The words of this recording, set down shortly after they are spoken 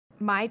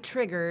My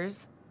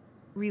triggers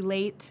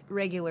relate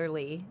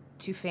regularly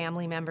to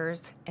family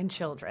members and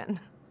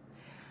children.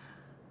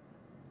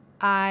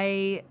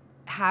 I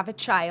have a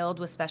child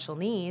with special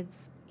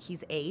needs.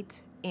 He's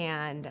 8,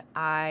 and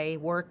I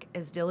work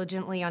as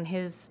diligently on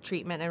his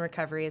treatment and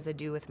recovery as I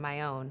do with my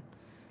own.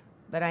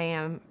 But I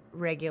am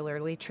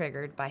regularly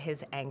triggered by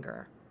his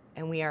anger,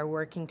 and we are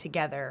working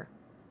together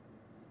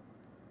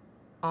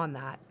on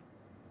that.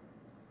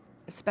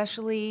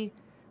 Especially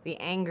the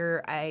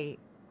anger I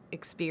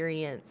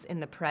experience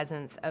in the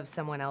presence of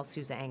someone else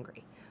who's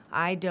angry.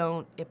 I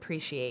don't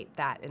appreciate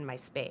that in my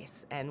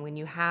space. And when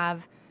you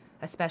have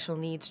a special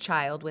needs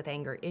child with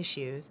anger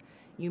issues,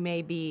 you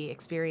may be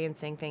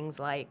experiencing things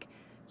like,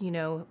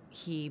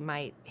 he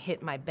might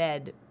hit my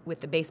bed with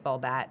the baseball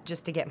bat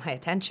just to get my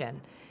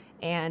attention.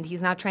 And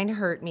he's not trying to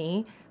hurt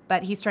me,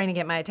 but he's trying to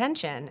get my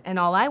attention. And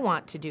all I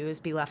want to do is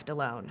be left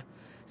alone.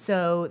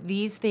 So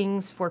these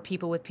things for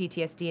people with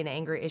PTSD and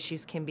anger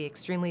issues can be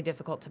extremely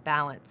difficult to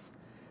balance,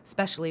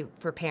 especially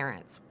for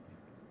parents.